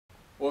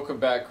Welcome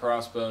back,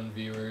 Crossbone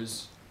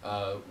viewers.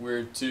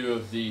 We're two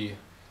of the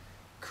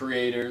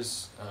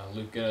creators,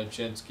 Luke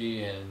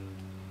Ganochinsky and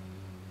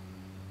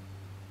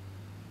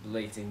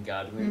Leighton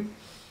Godwin.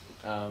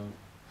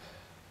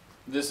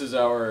 This is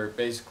our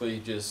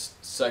basically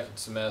just second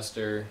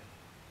semester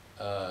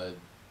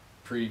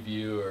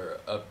preview or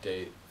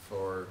update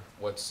for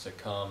what's to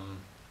come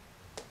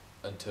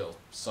until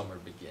summer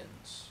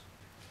begins.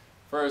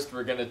 First,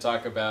 we're going to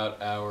talk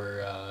about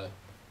our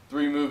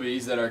 3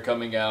 movies that are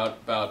coming out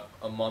about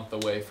a month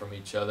away from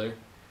each other.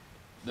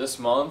 This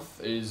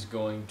month is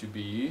going to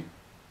be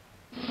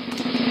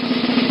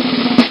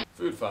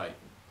Food Fight.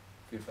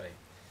 Food Fight.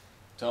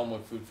 Tell them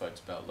what Food Fight's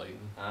about,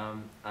 Leighton.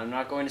 I'm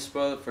not going to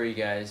spoil it for you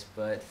guys,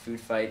 but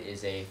Food Fight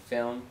is a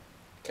film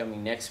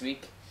coming next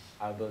week,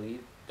 I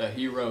believe. That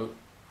he wrote.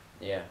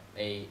 Yeah,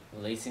 a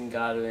Leighton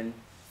Godwin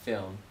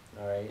film.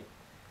 Alright.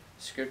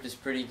 Script is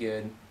pretty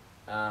good.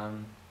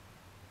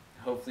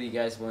 Hopefully you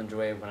guys will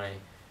enjoy it when I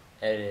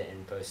edit it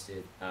and post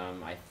it,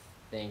 I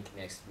think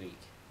next week.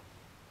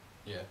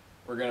 Yeah.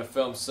 We're going to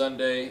film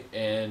Sunday,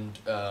 and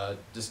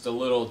just a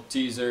little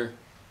teaser.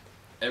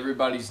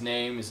 Everybody's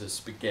name is a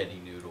spaghetti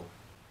noodle.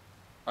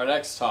 Our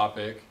next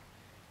topic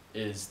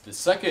is the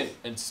second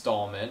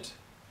installment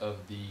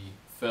of the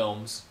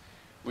films,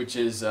 which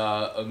is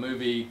a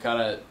movie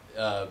kind of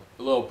a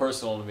little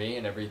personal to me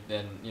and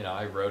everything. You know,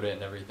 I wrote it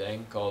and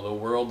everything, called A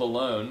World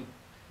Alone,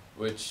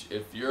 which,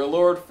 if you're a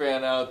Lorde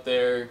fan out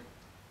there,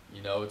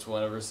 you know it's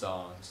one of her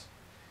songs.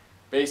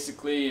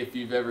 Basically, if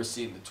you've ever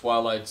seen The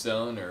Twilight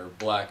Zone or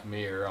Black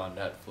Mirror on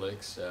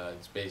Netflix,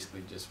 it's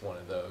basically just one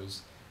of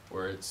those,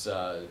 where it's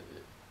a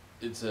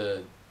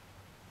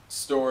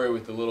story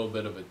with a little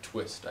bit of a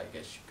twist, I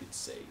guess you could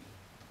say.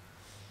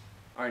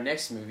 Our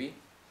next movie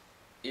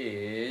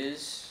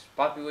is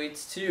Poppy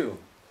Waits 2.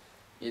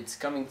 It's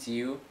coming to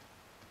you.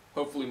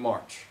 Hopefully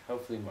March.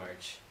 Hopefully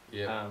March.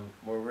 Yeah.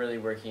 We're really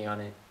working on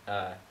it,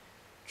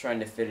 trying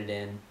to fit it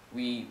in.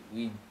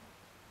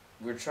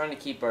 We're trying to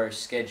keep our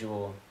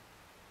schedule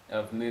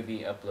of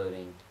movie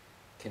uploading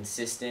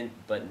consistent,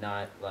 but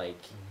not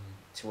like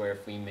to where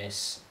if we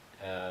miss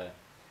a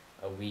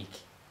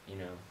week, you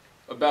know.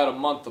 About a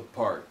month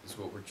apart is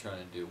what we're trying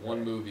to do.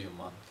 One movie a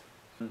month.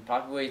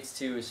 Poppy Waits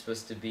 2 is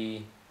supposed to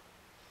be,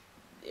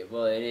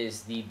 well, it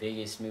is the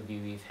biggest movie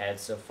we've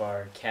had so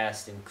far,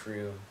 cast and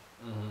crew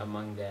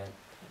among that.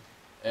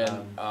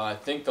 And I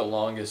think the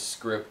longest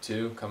script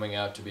too, coming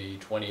out to be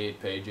 28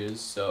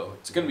 pages, so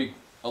it's going to be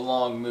a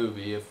long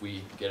movie if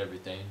we get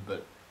everything,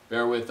 but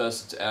bear with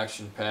us, it's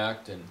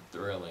action-packed and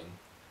thrilling.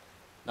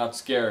 Not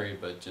scary,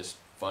 but just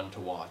fun to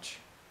watch.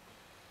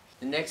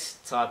 The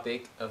next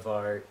topic of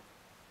our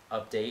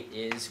update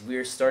is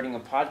we're starting a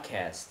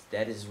podcast.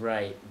 That is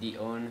right, the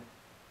own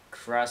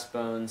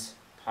Crossbones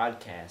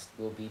podcast.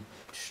 We'll be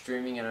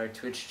streaming on our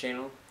Twitch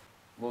channel.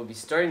 We'll be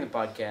starting the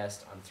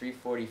podcast on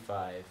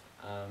 3:45.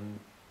 I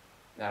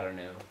don't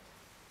know,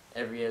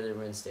 every other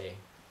Wednesday.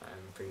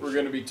 I'm pretty We're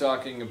sure. going to be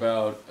talking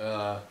about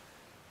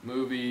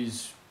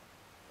movies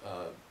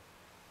and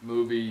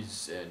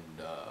movies,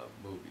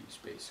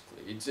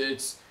 basically.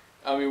 It's.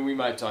 I mean, we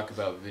might talk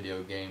about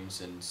video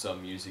games and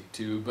some music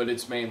too, but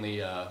it's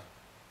mainly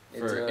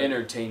for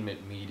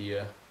entertainment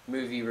media.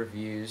 Movie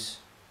reviews,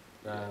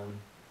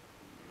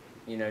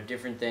 you know,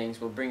 different things.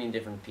 We'll bring in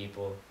different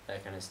people,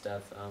 that kind of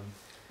stuff.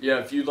 Yeah,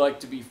 if you'd like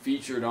to be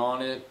featured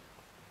on it,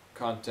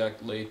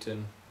 contact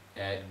Leighton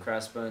at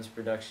Crossbones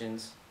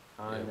Productions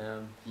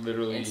on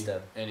literally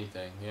Insta.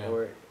 Anything, yeah.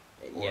 Or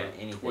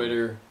anything.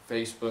 Twitter,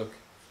 Facebook.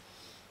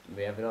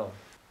 We have it all.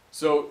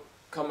 So,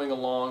 coming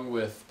along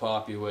with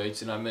Poppy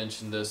Waits, and I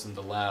mentioned this in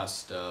the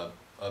last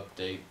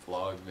update,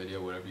 vlog, video,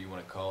 whatever you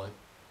want to call it.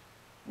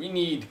 We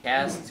need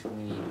cast,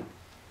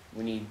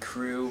 we need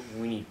crew,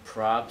 we need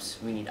props,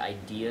 we need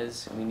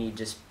ideas, we need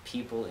just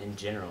people in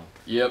general.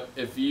 Yep,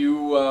 if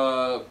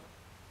you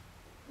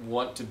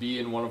want to be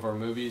in one of our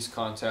movies,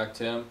 contact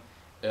him.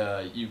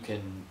 You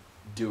can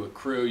do a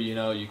crew, you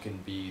know, you can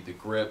be the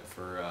grip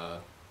for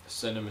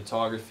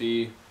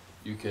cinematography,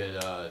 you could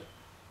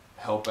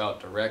help out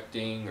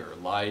directing or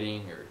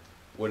lighting or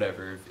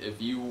whatever.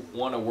 If you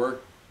want to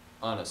work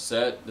on a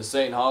set, this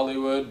ain't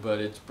Hollywood, but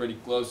it's pretty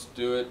close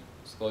to it,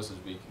 as close as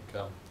we can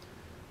come.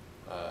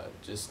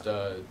 Just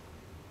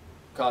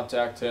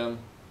contact him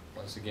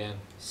once again.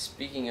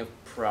 Speaking of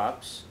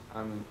props,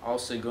 I'm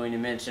also going to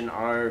mention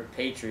our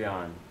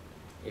Patreon.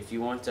 If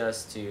you want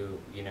us to,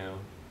 you know,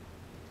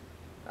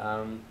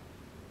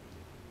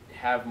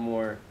 have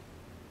more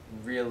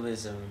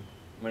realism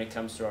when it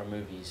comes to our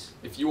movies.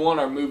 If you want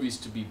our movies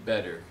to be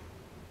better.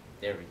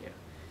 There we go.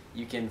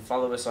 You can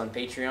follow us on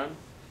Patreon.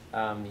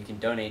 You can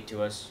donate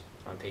to us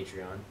on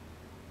Patreon.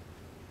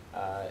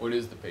 What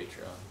is the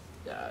Patreon?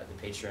 The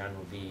Patreon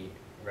will be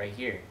right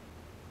here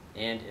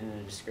and in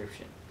the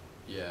description.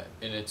 Yeah,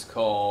 and it's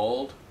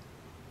called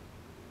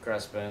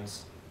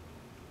Crossbones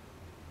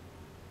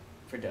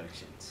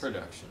Productions.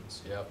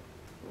 Productions, yep.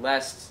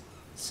 Last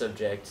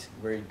subject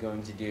we're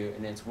going to do,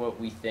 and it's what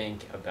we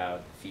think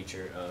about the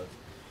future of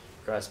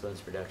Crossbones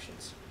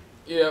Productions.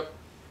 Yep.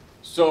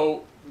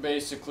 So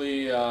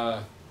basically,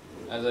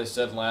 as I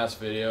said in last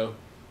video,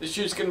 this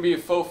year's gonna be a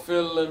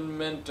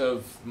fulfillment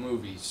of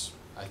movies.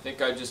 I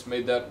think I just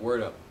made that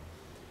word up.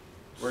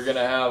 We're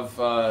gonna have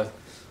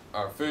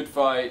our food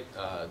fight,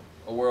 A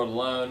World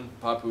Alone,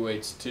 Papu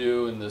Waits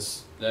 2, and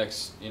this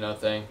next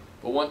thing.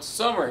 But once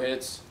summer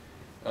hits,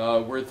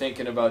 we're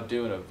thinking about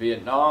doing a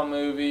Vietnam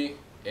movie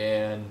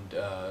and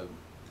the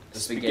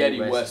Spaghetti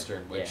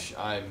Western, which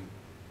I'm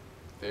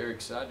very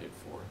excited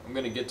for. I'm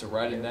gonna get to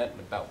writing that in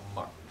about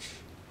March.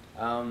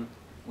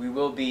 We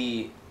will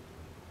be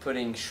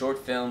putting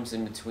short films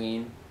in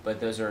between, but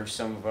those are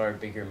some of our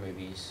bigger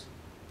movies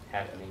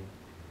happening.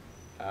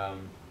 I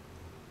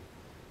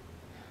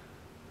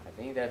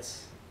think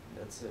that's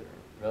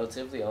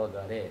relatively all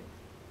about it.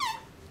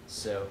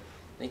 So,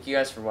 thank you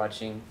guys for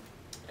watching.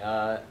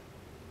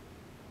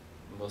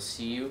 We'll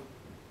see you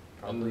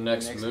On probably the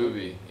next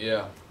movie.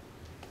 Yeah.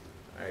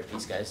 Alright,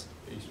 peace guys.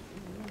 Peace.